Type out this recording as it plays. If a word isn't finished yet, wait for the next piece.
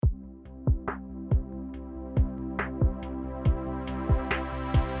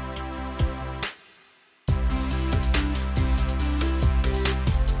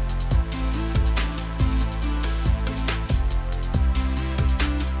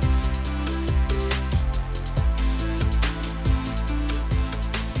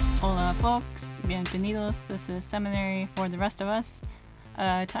folks. Bienvenidos. This is Seminary for the Rest of Us,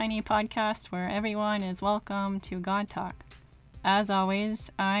 a tiny podcast where everyone is welcome to God Talk. As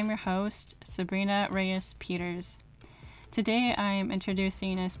always, I'm your host, Sabrina Reyes Peters. Today I am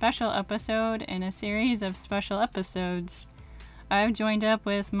introducing a special episode in a series of special episodes. I've joined up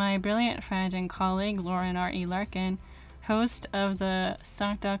with my brilliant friend and colleague, Lauren R.E. Larkin, host of the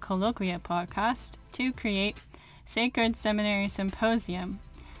Sancta Colloquia podcast, to create Sacred Seminary Symposium,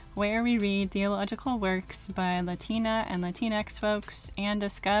 where we read theological works by Latina and Latinx folks and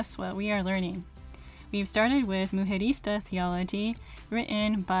discuss what we are learning. We've started with Mujerista theology,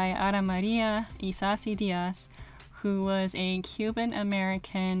 written by Ana Maria Isasi Diaz, who was a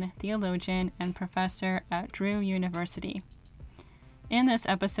Cuban-American theologian and professor at Drew University. In this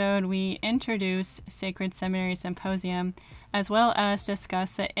episode, we introduce Sacred Seminary Symposium, as well as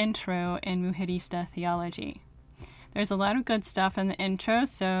discuss the intro in Mujerista theology. There's a lot of good stuff in the intro,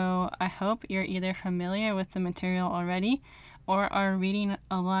 so I hope you're either familiar with the material already or are reading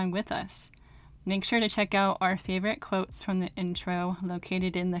along with us. Make sure to check out our favorite quotes from the intro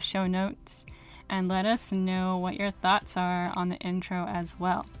located in the show notes, and let us know what your thoughts are on the intro as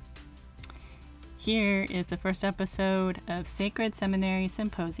well. Here is the first episode of Sacred Seminary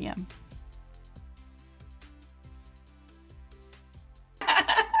Symposium.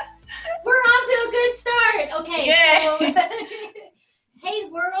 We're off to a good start. Okay, Yay! So hey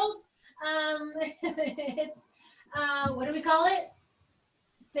world, it's what do we call it?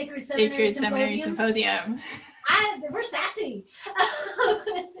 Sacred Seminary Symposium. We're sassy.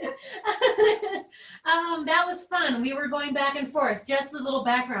 That was fun. We were going back and forth. Just a little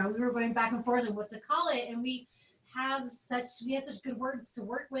background. We were going back and forth on what to call it, and we had such good words to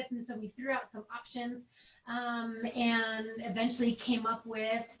work with, and so we threw out some options, and eventually came up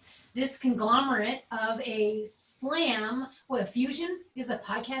with this conglomerate of a slam. What, a fusion? Is a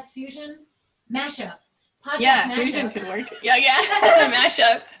podcast fusion? Mashup. Podcast fusion mashup. could work. Yeah,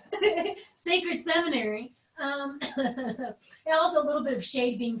 mashup. Sacred Seminary. And also a little bit of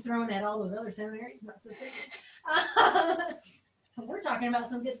shade being thrown at all those other seminaries, not so sacred. We're talking about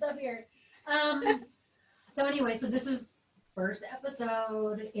some good stuff here. So anyway, so this is first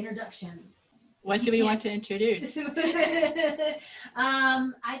episode, introduction. What do we want to introduce?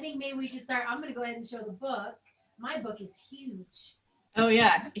 I think maybe we should start. I'm going to go ahead and show the book. My book is huge. Oh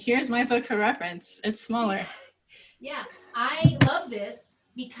yeah, here's my book for reference. It's smaller. Yeah, I love this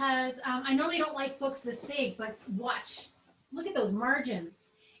because I normally don't like books this big, but watch. Look at those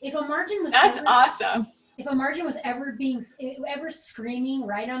margins. If a margin was awesome. If a margin was ever screaming,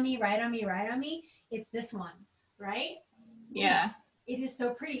 write on me, write on me, write on me, it's this one, right? Yeah. It is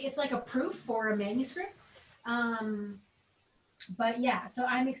so pretty. It's like a proof for a manuscript. But yeah, so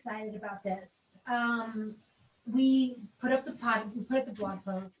I'm excited about this. We put up the blog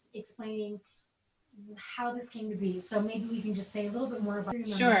post explaining how this came to be. So maybe we can just say a little bit more about it.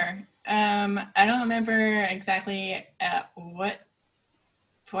 Sure. I don't remember exactly at what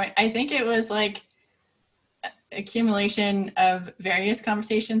point. I think it was like accumulation of various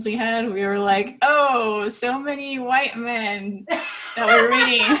conversations we had. We were like, oh, so many white men that we're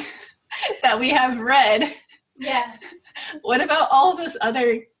reading that we have read. Yeah. What about all this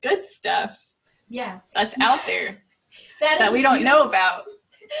other good stuff? Yeah. That's out there that we don't know about.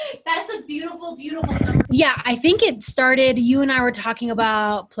 That's a beautiful, beautiful summary. Yeah, I think it started, you and I were talking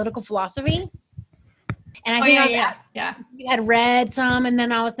about political philosophy. And I think you had read some, and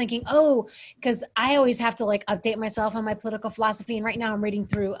then I was thinking, because I always have to like update myself on my political philosophy. And right now I'm reading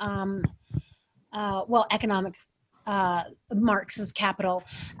through, economic, Marx's Capital.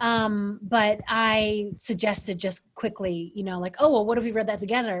 But I suggested just quickly, what if we read that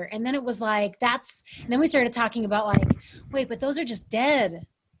together? And then it was like, and then we started talking about like, wait, but those are just dead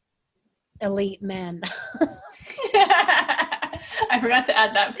elite men. I forgot to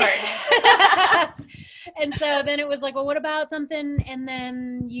add that part. And so then it was like, well, what about something? And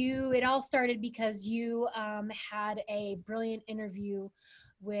then it all started because you had a brilliant interview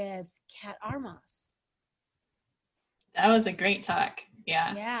with Kat Armas. That was a great talk.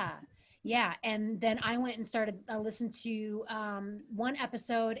 Yeah. Yeah. And then I went and started listened to one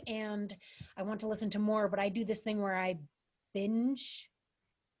episode, and I want to listen to more, but I do this thing where I binge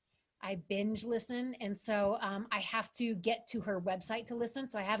listen. And so I have to get to her website to listen.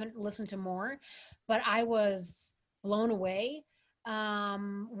 So I haven't listened to more, but I was blown away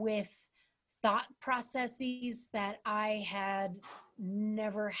with thought processes that I had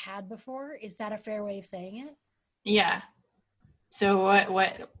never had before. Is that a fair way of saying it? Yeah. So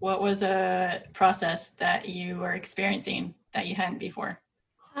what was a process that you were experiencing that you hadn't before?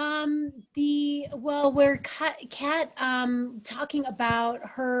 We're Kat talking about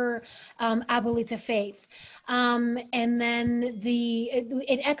her Abuelita faith, and then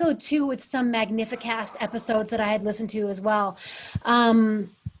it echoed too with some Magnificast episodes that I had listened to as well.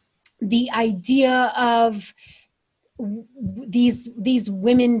 The idea of these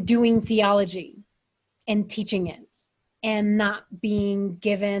women doing theology and teaching it, and not being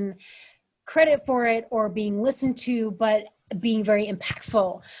given credit for it or being listened to, but being very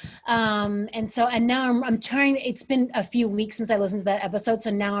impactful. And now I'm trying, it's been a few weeks since I listened to that episode.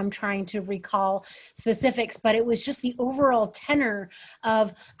 So now I'm trying to recall specifics, but it was just the overall tenor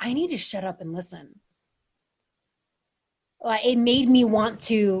of, I need to shut up and listen. It made me want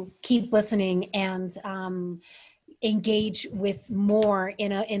to keep listening and, engage with more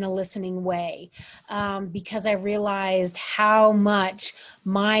in a listening way, because I realized how much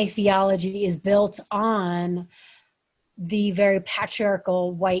my theology is built on the very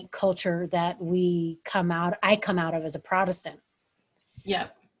patriarchal white culture that I come out of as a Protestant.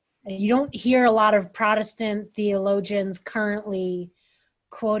 Yep. You don't hear a lot of Protestant theologians currently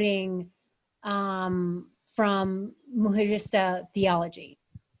quoting from Mujirista theology.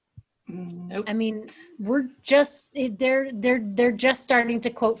 Nope. I mean, they're just starting to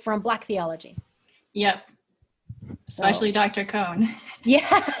quote from Black theology. Yep. Especially Dr. Cone.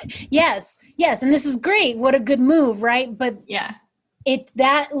 Yeah. Yes. And this is great. What a good move, right? But yeah,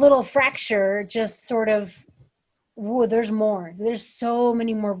 that little fracture just sort of, there's more. There's so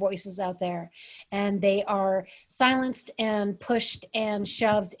many more voices out there, and they are silenced and pushed and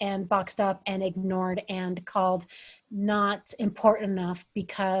shoved and boxed up and ignored and called not important enough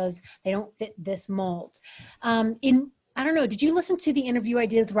because they don't fit this mold. I don't know, did you listen to the interview I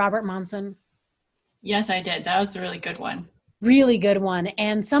did with Robert Monson? Yes, I did. That was a really good one. Really good one.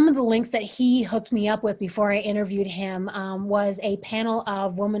 And some of the links that he hooked me up with before I interviewed him was a panel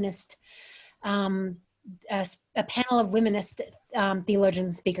of womanist a panel of womanist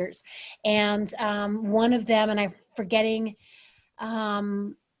theologians and speakers. And one of them, and I'm forgetting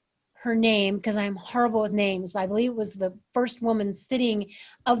her name because I'm horrible with names, but I believe it was the first woman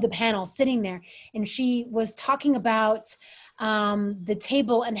of the panel sitting there. And she was talking about the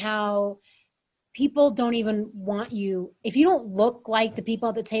table and how people don't even want you. If you don't look like the people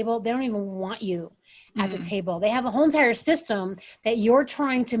at the table, they don't even want you at the table. They have a whole entire system that you're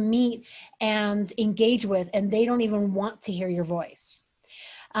trying to meet and engage with, and they don't even want to hear your voice.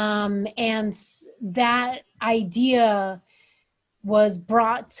 And that idea was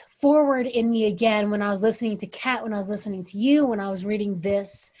brought forward in me again when I was listening to Kat, when I was listening to you, when I was reading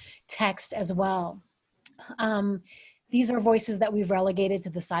this text as well. These are voices that we've relegated to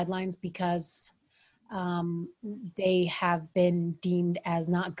the sidelines because they have been deemed as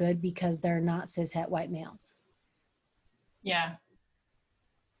not good because they're not cishet white males. Yeah.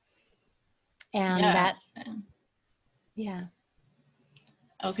 And yeah. Yeah.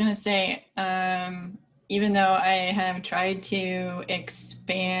 I was going to say, even though I have tried to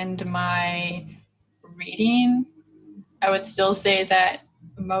expand my reading, I would still say that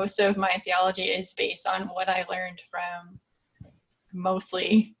most of my theology is based on what I learned from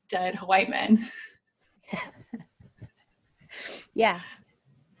mostly dead white men. Yeah.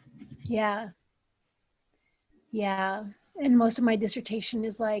 And most of my dissertation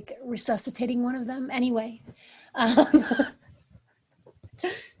is like resuscitating one of them anyway.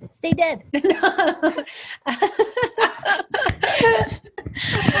 Stay dead.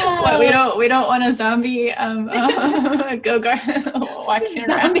 What, we don't want a zombie Go-Garten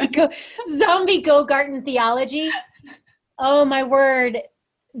zombie Go-Garten theology. Oh my word.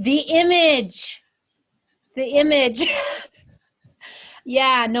 The image.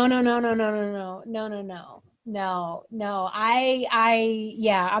 Yeah, no. I'm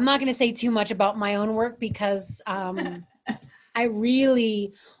not going to say too much about my own work because I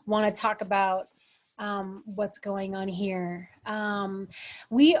really want to talk about what's going on here.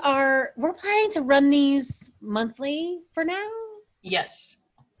 We're planning to run these monthly for now. Yes.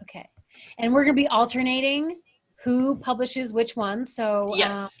 Okay. And we're going to be alternating who publishes which one. So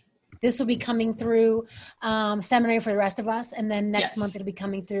yes. This will be coming through Seminary for the Rest of Us. And then next month it'll be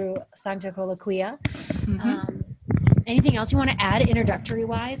coming through Sancta Colloquia. Anything else you want to add introductory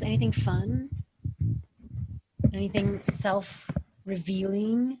wise? Anything fun? Anything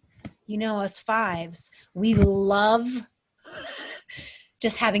self-revealing? You know, us fives, we love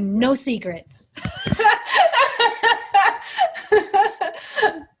just having no secrets.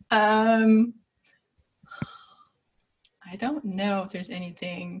 I don't know if there's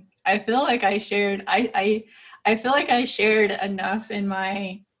anything. I feel like I shared. I feel like I shared enough in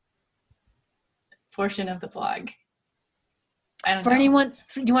my portion of the blog. I don't For know. anyone,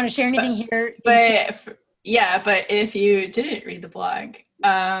 do you want to share anything here? But if you didn't read the blog,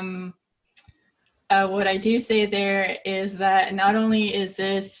 what I do say there is that not only is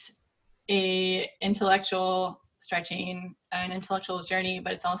this a intellectual stretching, an intellectual journey,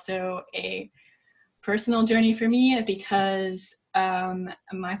 but it's also a personal journey for me because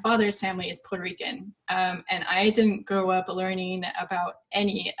my father's family is Puerto Rican, and I didn't grow up learning about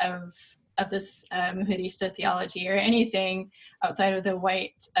any of this Mujerista theology or anything outside of the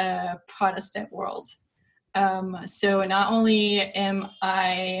white Protestant world. So not only am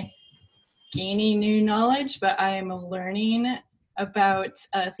I gaining new knowledge, but I am learning about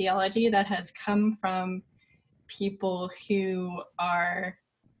theology that has come from people who are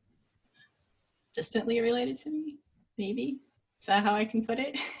distantly related to me, maybe. Is that how I can put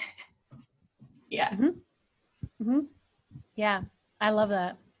it? Yeah. Mm-hmm. Mm-hmm. Yeah, I love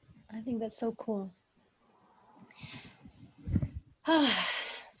that. I think that's so cool.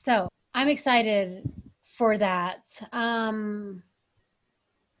 So I'm excited for that.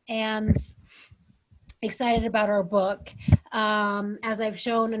 And excited about our book. As I've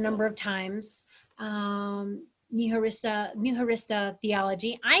shown a number of times, Mujerista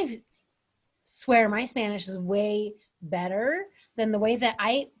Theology. I swear my Spanish is way better than the way that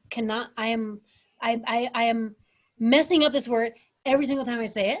I am messing up this word every single time I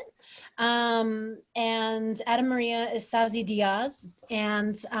say it. And Ada Maria Isazi Diaz.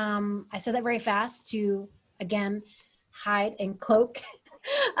 And I said that very fast to, again, hide and cloak.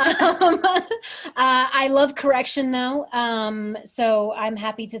 I love correction though. So I'm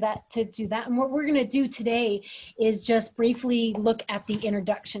happy to do that. And what we're going to do today is just briefly look at the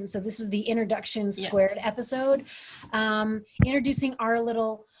introduction. So this is the introduction squared episode, introducing our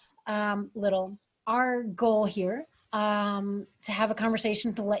our goal here, to have a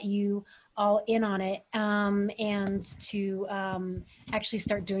conversation, to let you all in on it, and to actually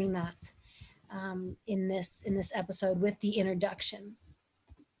start doing that in this episode with the introduction.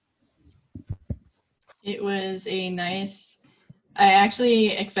 It was I actually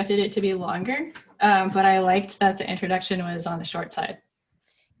expected it to be longer, but I liked that the introduction was on the short side.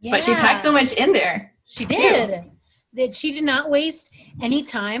 Yeah. But she packed so much in there. She did. That she did not waste any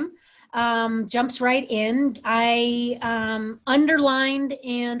time. Jumps right in. I underlined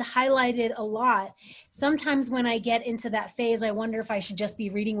and highlighted a lot. Sometimes when I get into that phase, I wonder if I should just be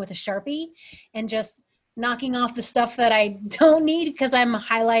reading with a Sharpie and just knocking off the stuff that I don't need because I'm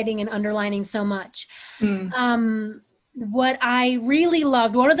highlighting and underlining so much. What I really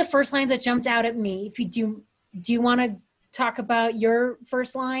loved, one of the first lines that jumped out at me, if you do you want to talk about your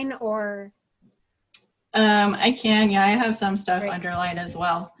first line or? I can, yeah, I have some stuff underlined as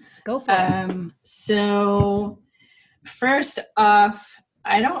well. Go for it. So first off,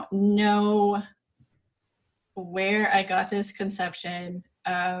 I don't know where I got this conception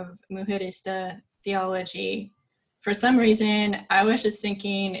of Mujerista theology. For some reason, I was just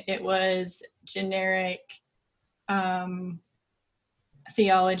thinking it was generic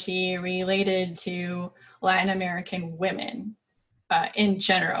theology related to Latin American women in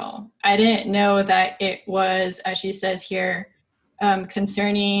general. I didn't know that it was, as she says here,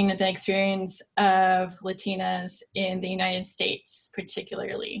 concerning the experience of Latinas in the United States,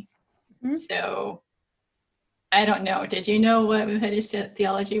 particularly. Mm-hmm. So I don't know. Did you know what Mujerista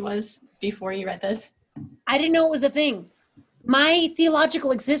theology was before you read this? I didn't know it was a thing. My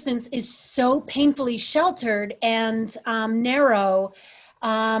theological existence is so painfully sheltered and narrow.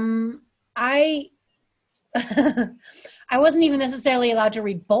 I wasn't even necessarily allowed to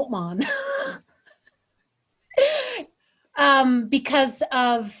read Bultmann because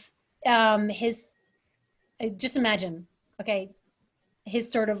of his, just imagine, okay,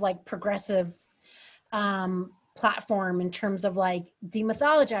 his sort of like progressive platform in terms of like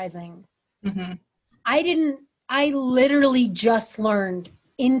demythologizing. Mm-hmm. I literally just learned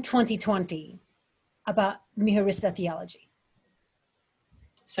in 2020 about Mujerista theology.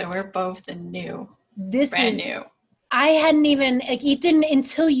 So we're both new. Brand new. I hadn't even, it didn't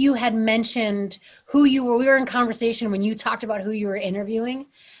until you had mentioned who you were. We were in conversation when you talked about who you were interviewing.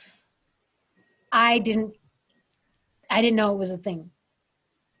 I didn't know it was a thing.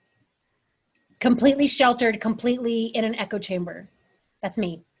 Completely sheltered, completely in an echo chamber. That's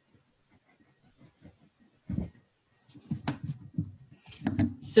me.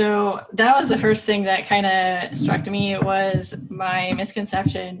 So that was the first thing that kind of struck me, was my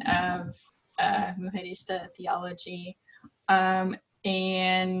misconception of Mujerista theology.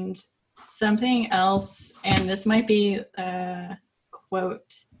 And something else, and this might be a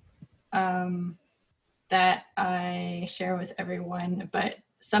quote that I share with everyone, but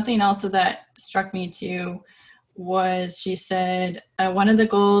something else that struck me too was, she said, one of the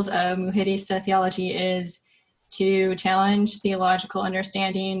goals of Mujerista theology is to challenge theological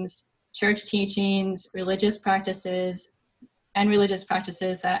understandings, church teachings, religious practices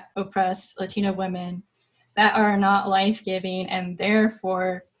that oppress Latino women that are not life-giving and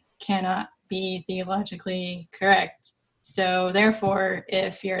therefore cannot be theologically correct. So therefore,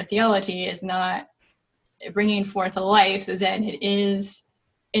 if your theology is not bringing forth a life, then it is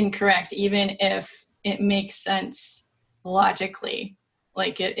incorrect, even if it makes sense logically.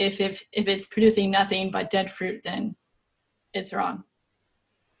 Like if it's producing nothing but dead fruit, then it's wrong.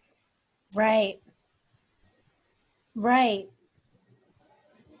 Right. Right.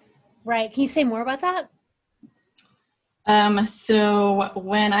 Right. Can you say more about that? So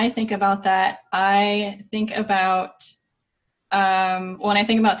when I think about that, I think about when I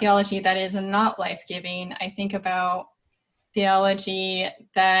think about theology that is not life-giving, I think about theology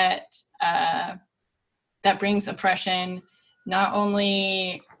that that brings oppression, not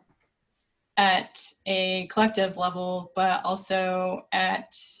only at a collective level, but also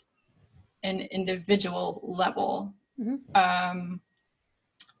at an individual level. Mm-hmm.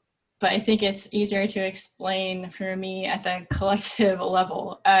 But I think it's easier to explain for me at the collective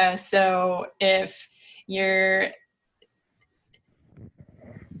level. So if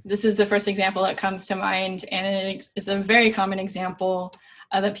this is the first example that comes to mind, and it is a very common example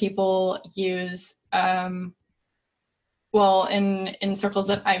that people use, well, in circles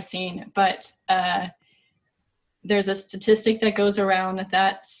that I've seen, but there's a statistic that goes around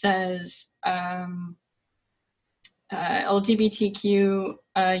that says LGBTQ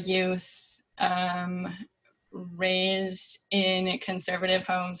youth raised in conservative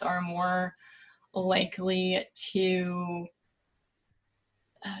homes are more likely to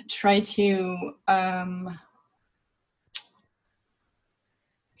try to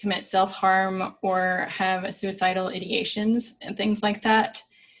commit self-harm or have suicidal ideations and things like that.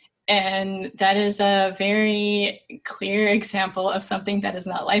 And that is a very clear example of something that is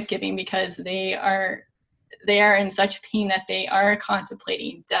not life-giving, because they are in such pain that they are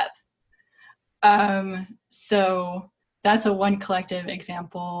contemplating death. So that's one collective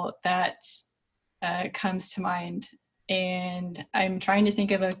example that comes to mind. And I'm trying to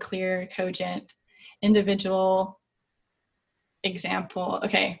think of a clear, cogent, individual example.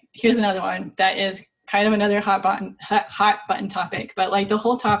 Okay, here's another one that is kind of another hot button topic, but like the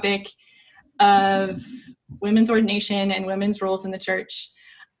whole topic of women's ordination and women's roles in the church.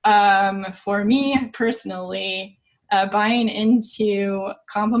 For me personally, buying into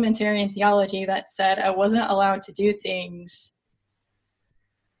complementarian theology that said I wasn't allowed to do things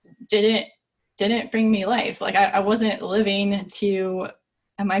didn't bring me life. Like I wasn't living to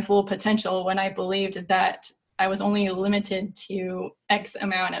my full potential when I believed that I was only limited to X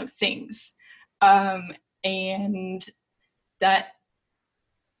amount of things. And that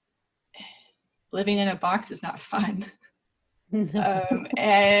living in a box is not fun.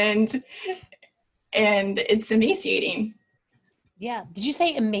 And it's emaciating. Yeah. Did you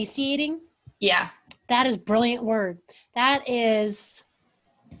say emaciating? Yeah. That is a brilliant word. That is,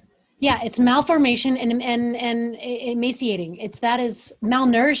 yeah, it's malformation and emaciating. That is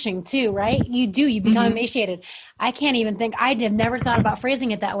malnourishing too, right? You become emaciated. I can't even think, I have never thought about phrasing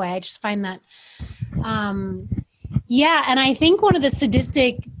it that way. I just find that, yeah. And I think one of the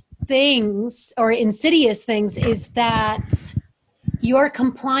sadistic things or insidious things is that your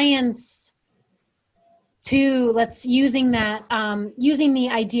compliance to using the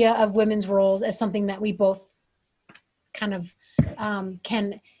idea of women's roles as something that we both kind of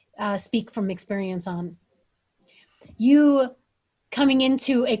can speak from experience on. You coming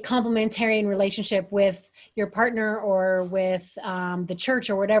into a complementarian relationship with your partner or with the church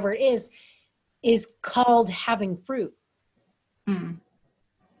or whatever it is called having fruit.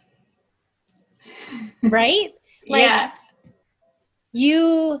 Right? Like, yeah.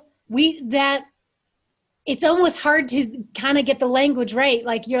 It's almost hard to kind of get the language right.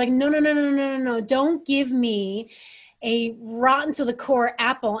 Like you're like, no. Don't give me a rotten to the core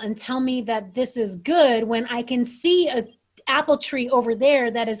apple and tell me that this is good when I can see a apple tree over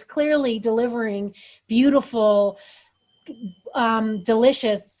there that is clearly delivering beautiful,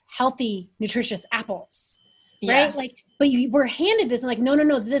 delicious, healthy, nutritious apples. Right? Yeah. Like, but we're handed this and like, no,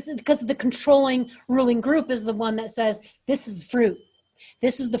 this is because the controlling ruling group is the one that says, this is fruit.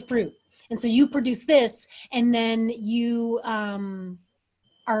 This is the fruit. And so you produce this and then you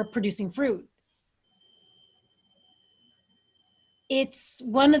are producing fruit. It's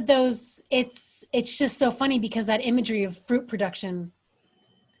one of those, it's just so funny because that imagery of fruit production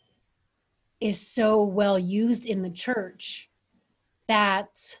is so well used in the church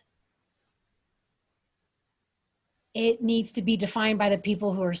that it needs to be defined by the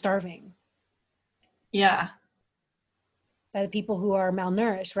people who are starving, Yeah. by the people who are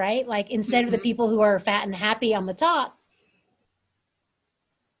malnourished, right? Like instead of the Mhm. people who are fat and happy on the top.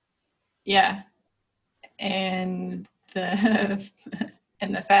 Yeah. And the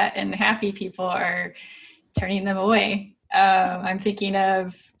and the fat and happy people are turning them away. I'm thinking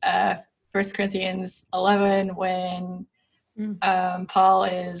of 1 Corinthians 11 when Paul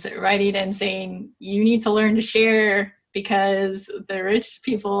is writing and saying, you need to learn to share because the rich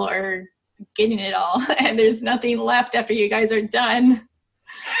people are getting it all and there's nothing left after you guys are done.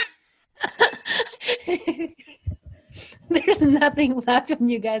 There's nothing left when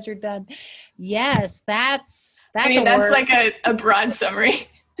you guys are done. Yes, that's That's a word. like a broad summary.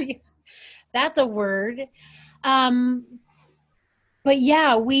 That's a word. But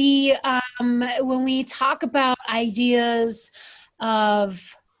yeah, we when we talk about ideas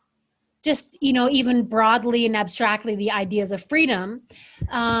of just, even broadly and abstractly, the ideas of freedom,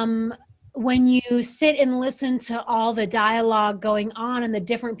 when you sit and listen to all the dialogue going on and the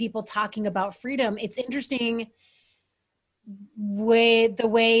different people talking about freedom, it's interesting with the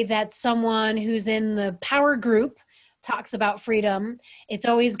way that someone who's in the power group talks about freedom. It's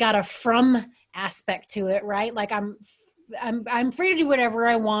always got a from aspect to it, right? Like I'm free to do whatever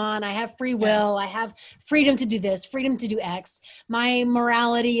I want. I have free will. I have freedom to do this, freedom to do X. My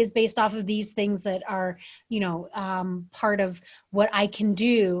morality is based off of these things that are, part of what I can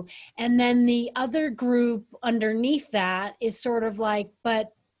do. And then the other group underneath that is sort of like,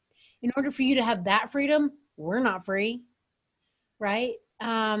 but in order for you to have that freedom, we're not free, right?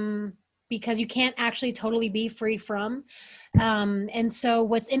 Because you can't actually totally be free from. And so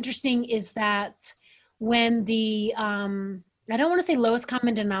what's interesting is that when the, I don't want to say lowest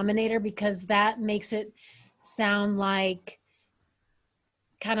common denominator because that makes it sound like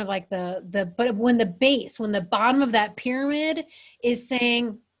kind of like but when the bottom of that pyramid is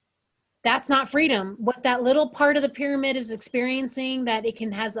saying that's not freedom, what that little part of the pyramid is experiencing, that it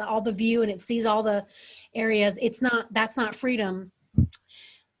has all the view and it sees all the areas, that's not freedom.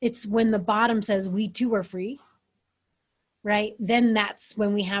 It's when the bottom says we too are free, right? Then that's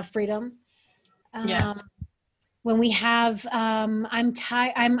when we have freedom. When we have, what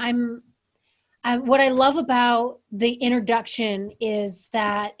I love about the introduction is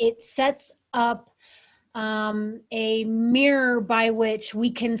that it sets up a mirror by which we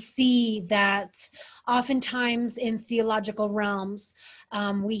can see that oftentimes in theological realms,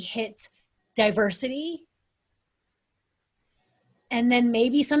 we hit diversity. And then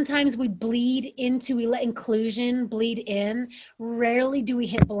maybe sometimes we let inclusion bleed in. Rarely do we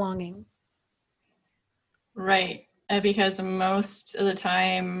hit belonging. Right. Because most of the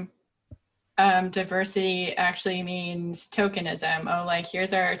time, diversity actually means tokenism. Oh, like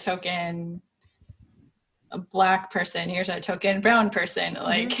here's our token a Black person, here's our token brown person,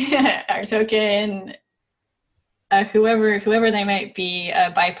 like our token whoever they might be,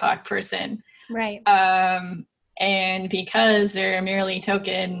 a BIPOC person. Right. And because they're merely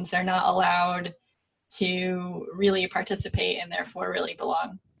tokens, they're not allowed to really participate and therefore really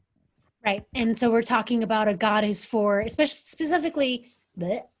belong. Right. And so we're talking about a God who's for, especially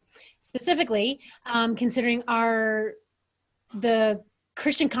specifically, considering the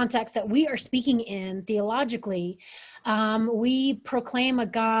Christian context that we are speaking in theologically, we proclaim a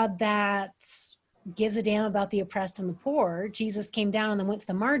God that gives a damn about the oppressed and the poor. Jesus came down and then went to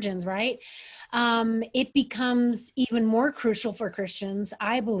the margins, right? It becomes even more crucial for Christians,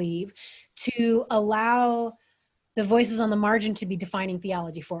 I believe, to allow the voices on the margin to be defining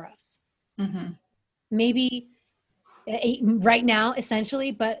theology for us. Mm-hmm. Maybe right now,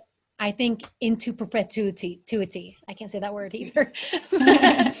 essentially, but I think into perpetuity. I can't say that word either.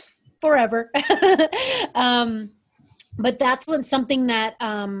 Forever. But that's something that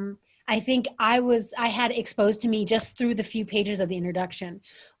I think I had exposed to me just through the few pages of the introduction,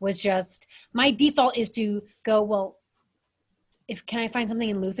 was just my default is to go, well, can I find something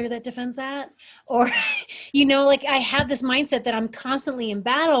in Luther that defends that? Or, like I have this mindset that I'm constantly in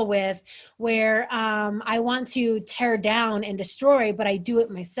battle with where I want to tear down and destroy, but I do it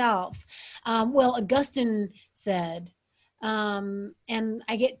myself. Well, Augustine said, and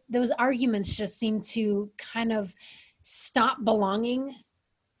I get those arguments just seem to kind of stop belonging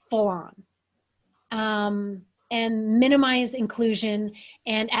full on. And minimize inclusion,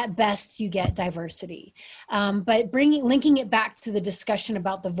 and at best you get diversity. But linking it back to the discussion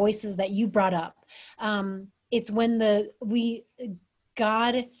about the voices that you brought up, it's when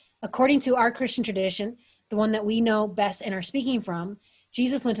God, according to our Christian tradition, the one that we know best and are speaking from,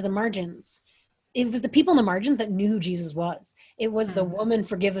 Jesus went to the margins. it was the people in the margins that knew who Jesus was. It was the woman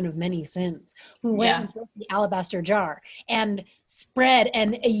forgiven of many sins who went and built the alabaster jar and spread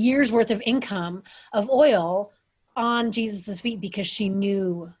a year's worth of income of oil on Jesus's feet because she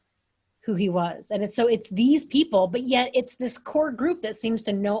knew who he was. And it's these people, but yet it's this core group that seems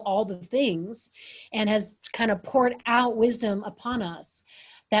to know all the things and has kind of poured out wisdom upon us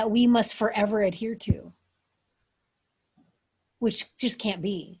that we must forever adhere to, which just can't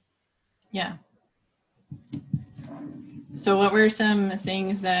be. Yeah. So what were some other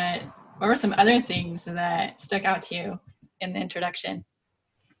things that stuck out to you in the introduction?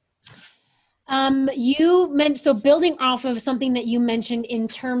 You mentioned, so building off of something that you mentioned in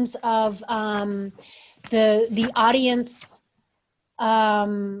terms of the audience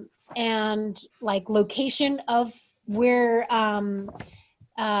and like location of where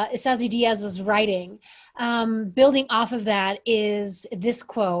Isazi Diaz is writing. Building off of that is this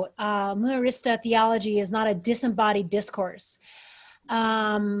quote: "Mujerista theology is not a disembodied discourse,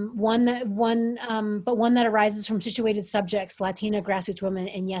 but one that arises from situated subjects, Latina, grassroots women,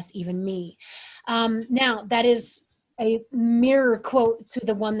 and yes, even me." Now, that is a mirror quote to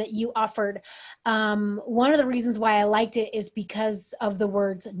the one that you offered. One of the reasons why I liked it is because of the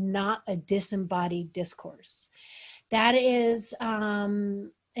words "not a disembodied discourse." That is,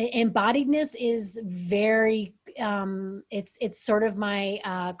 embodiedness is very, it's sort of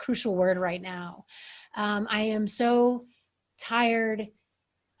my crucial word right now. I am so tired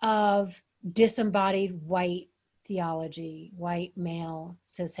of disembodied white theology, white male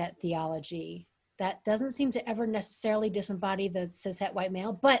cishet theology. That doesn't seem to ever necessarily disembody the cishet white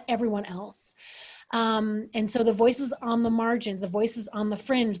male, but everyone else. And so the voices on the margins, the voices on the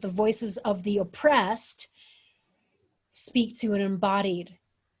fringe, the voices of the oppressed speak to an embodied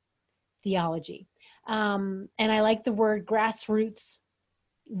theology. And I like the word grassroots,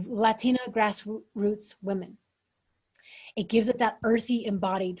 Latina grassroots women. It gives it that earthy,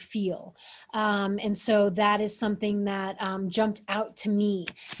 embodied feel. And so that is something that jumped out to me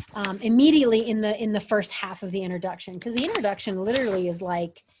immediately in the first half of the introduction, because the introduction literally is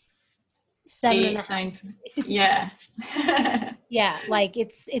like 7.5. Yeah. Yeah, like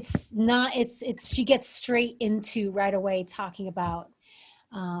it's she gets straight into right away talking about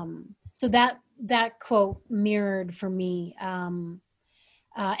so that quote mirrored for me, and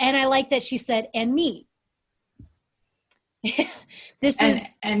I like that she said "and me."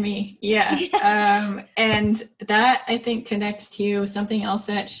 And me, yeah. And that I think connects to something else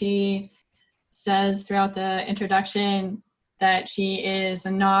that she says throughout the introduction, that she's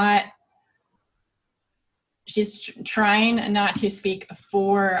trying not to speak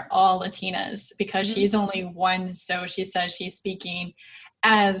for all Latinas because she's only one. So she says she's speaking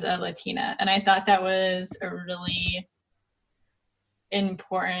as a Latina. And I thought that was a really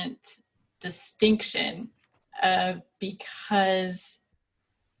important distinction because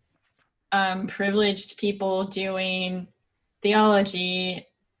privileged people doing theology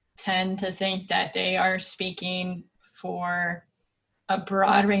tend to think that they are speaking for a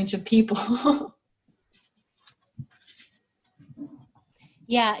broad range of people.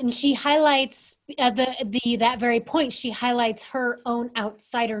 Yeah, and she highlights that very point. She highlights her own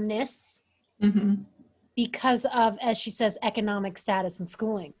outsiderness because of, as she says, economic status and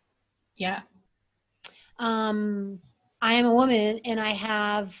schooling. Yeah. I am a woman, and I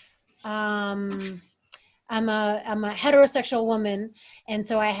have I'm a heterosexual woman, and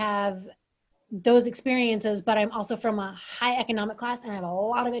so I have those experiences, but I'm also from a high economic class, and I have a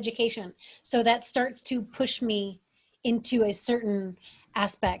lot of education. So that starts to push me into a certain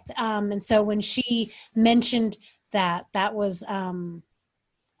aspect. And so when she mentioned that was, I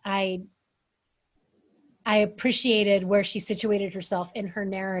appreciated where she situated herself in her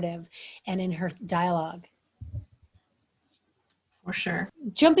narrative and in her dialogue. For sure.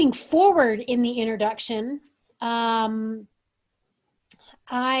 Jumping forward in the introduction, I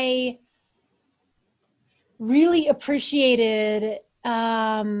really appreciated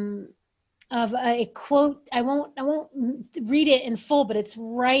of a quote. I won't read it in full, but it's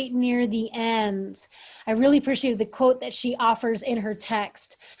right near the end. I really appreciated the quote that she offers in her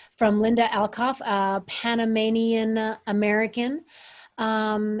text from Linda Alcoff, a Panamanian American,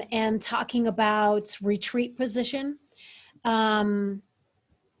 and talking about retreat position. The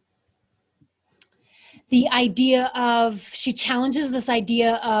idea of, she challenges this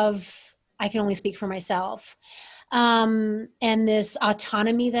idea of, I can only speak for myself. And this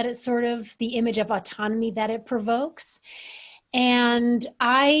autonomy that it sort of, the image of autonomy that it provokes. And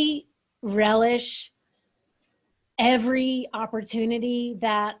I relish every opportunity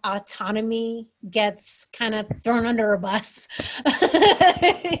that autonomy gets kind of thrown under a bus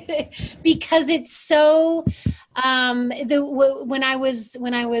because it's so when I was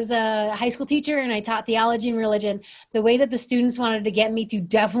a high school teacher and I taught theology and religion, the way that the students wanted to get me to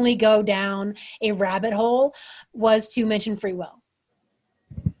definitely go down a rabbit hole was to mention free will.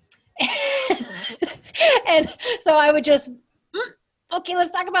 And so I would just okay,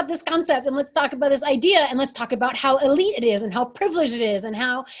 let's talk about this concept and let's talk about this idea and let's talk about how elite it is and how privileged it is and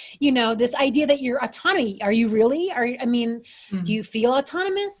how, this idea that you're autonomy. Are you really? Do you feel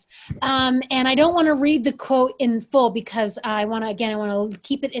autonomous? And I don't want to read the quote in full because I want to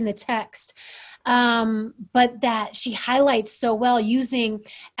keep it in the text. But that she highlights so well using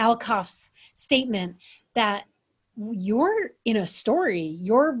Alcoff's statement that you're in a story,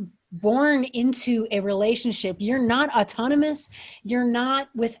 you're born into a relationship. You're not autonomous. You're not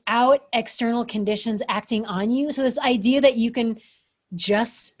without external conditions acting on you. So this idea that you can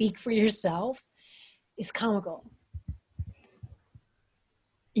just speak for yourself is comical.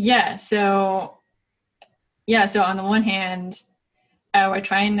 Yeah. So on the one hand, we're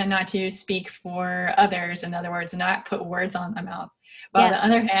trying not to speak for others. In other words, not put words on their mouth. But on the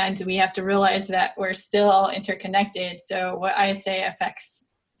other hand, we have to realize that we're still interconnected. So what I say affects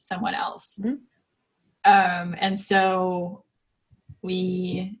someone else. And so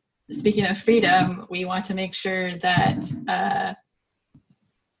speaking of freedom, we want to make sure that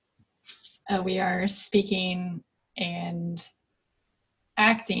we are speaking and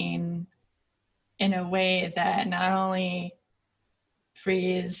acting in a way that not only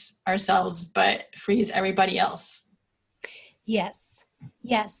frees ourselves, but frees everybody else. Yes.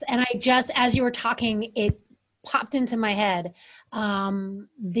 And I just, as you were talking, it popped into my head,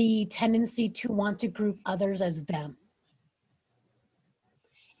 the tendency to want to group others as them.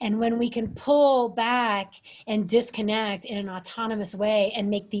 And when we can pull back and disconnect in an autonomous way and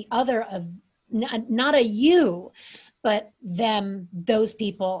make the other not a you, but them, those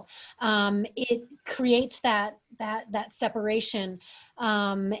people, it creates that separation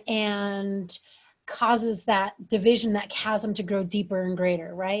and causes that division, that chasm to grow deeper and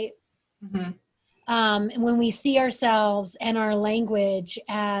greater, right? Mm-hmm. When we see ourselves and our language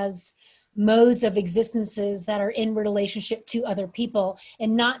as modes of existences that are in relationship to other people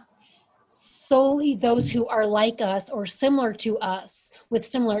and not solely those who are like us or similar to us with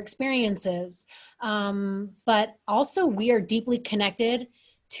similar experiences, but also we are deeply connected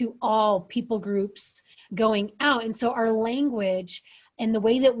to all people groups going out. And so our language and the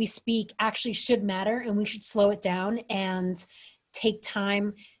way that we speak actually should matter, and we should slow it down and take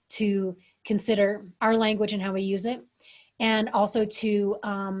time to consider our language and how we use it, and also to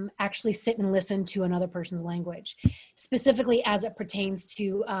actually sit and listen to another person's language, specifically as it pertains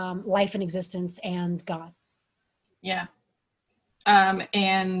to life and existence and God. Yeah.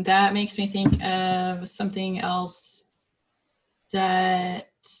 And that makes me think of something else that,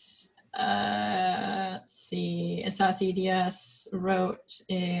 Esasi Diaz wrote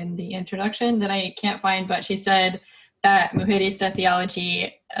in the introduction that I can't find, but she said that Mujerista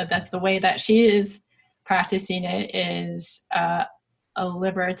theology, that's the way that she is practicing it, is a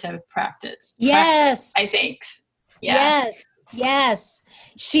liberative practice. Yes. I think. Yeah. Yes.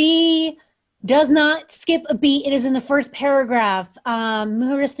 She does not skip a beat. It is in the first paragraph.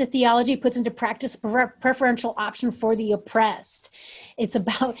 Mujerista theology puts into practice a preferential option for the oppressed. It's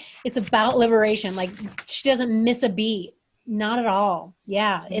about liberation. Like, she doesn't miss a beat. Not at all.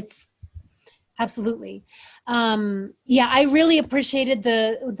 Yeah, it's absolutely. I really appreciated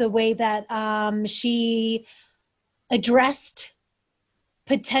the way that she addressed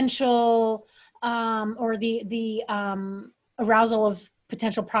potential or the arousal of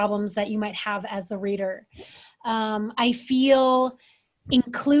potential problems that you might have as the reader. I feel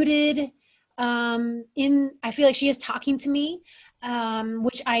included I feel like she is talking to me,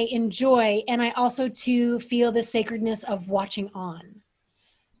 which I enjoy. And I also too feel the sacredness of watching on.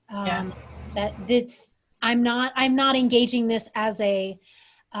 I'm not engaging this as a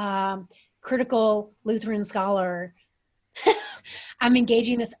critical Lutheran scholar. I'm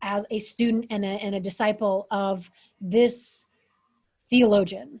engaging this as a student and a disciple of this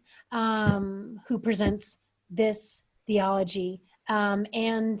theologian who presents this theology,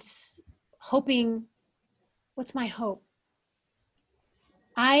 and hoping, what's my hope?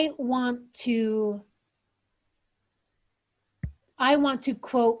 I want to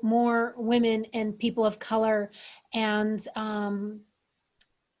quote more women and people of color and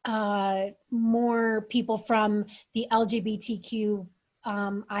more people from the LGBTQ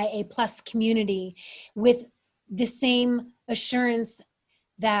IA plus community with the same assurance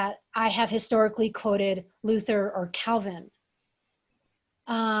that I have historically quoted Luther or Calvin.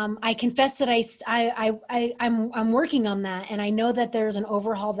 I confess that I'm working on that, and I know that there's an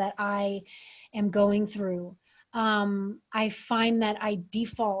overhaul that I am going through. I find that I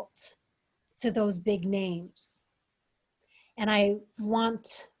default to those big names, and I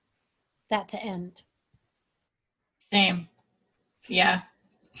want that to end. Same. Yeah.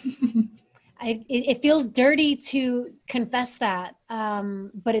 It feels dirty to confess that,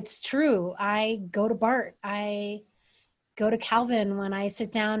 but it's true. I go to Barth. I go to Calvin when I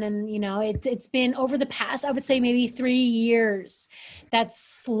sit down, and it's been over the past, I would say maybe 3 years, that's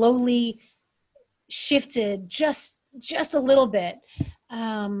slowly shifted just a little bit.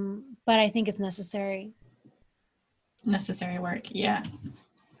 But I think it's necessary. Necessary work. Yeah.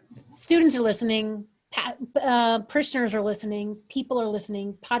 Students are listening. Parishioners are listening. People are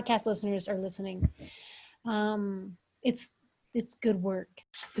listening. Podcast listeners are listening. It's good work.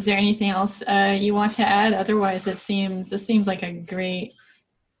 Is there anything else you want to add? Otherwise, this seems like a great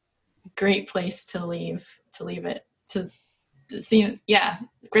place to leave it.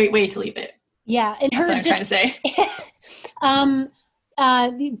 Great way to leave it. Yeah, and that's what I'm trying to say.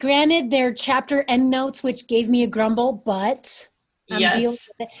 Granted, their chapter endnotes, which gave me a grumble, but I'm dealing with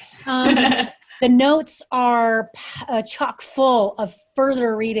it. The notes are chock full of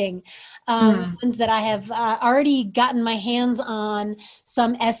further reading. Ones that I have already gotten my hands on,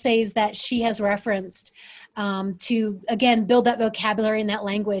 some essays that she has referenced to, again, build that vocabulary and that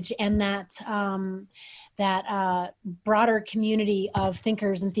language and that broader community of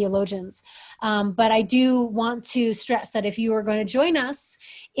thinkers and theologians. But I do want to stress that if you are going to join us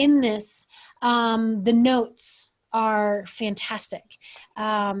in this, the notes are fantastic,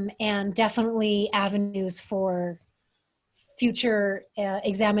 and definitely avenues for future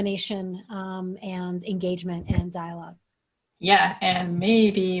examination and engagement and dialogue. Yeah, and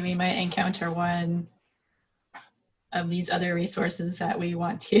maybe we might encounter one of these other resources that we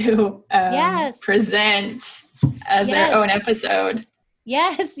want to present as their own episode.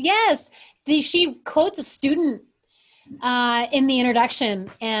 Yes. She quotes a student in the introduction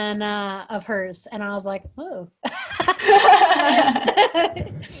and of hers, and I was like, oh.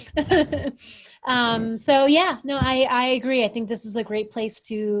 So yeah, no, I agree. I think this is a great place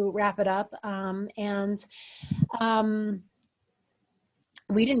to wrap it up. And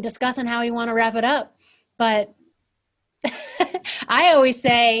we didn't discuss on how we want to wrap it up, but I always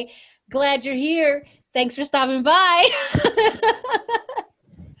say, glad you're here. Thanks for stopping by.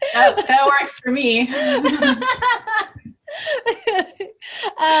 That works for me.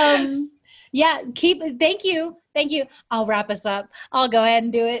 Thank you. I'll wrap us up. I'll go ahead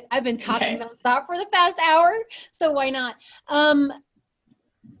and do it. I've been talking nonstop for the past hour, so why not?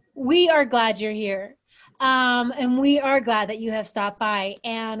 We are glad you're here. And we are glad that you have stopped by,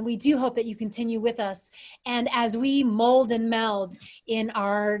 and we do hope that you continue with us. And as we mold and meld in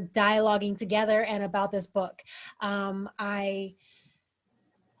our dialoguing together and about this book, I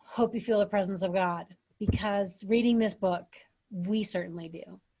hope you feel the presence of God, because reading this book, we certainly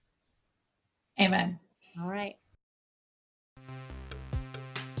do. Amen. All right.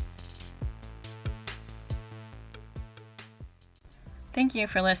 Thank you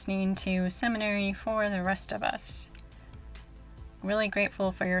for listening to Seminary for the Rest of Us. Really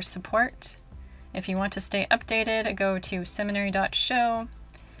grateful for your support. If you want to stay updated, go to seminary.show.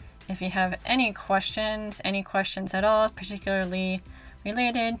 If you have any questions at all, particularly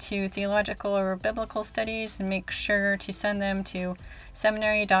related to theological or biblical studies, make sure to send them to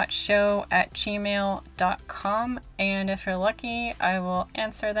seminary.show@gmail.com. And if you're lucky, I will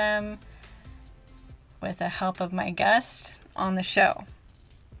answer them with the help of my guest on the show.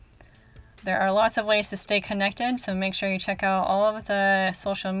 There are lots of ways to stay connected, so make sure you check out all of the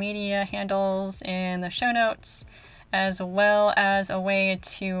social media handles in the show notes, as well as a way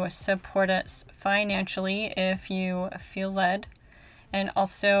to support us financially if you feel led. And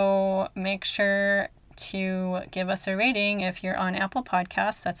also make sure to give us a rating if you're on Apple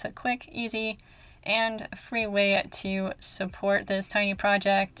Podcasts. That's a quick, easy, and free way to support this tiny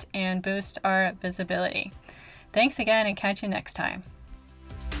project and boost our visibility. Thanks again, and catch you next time.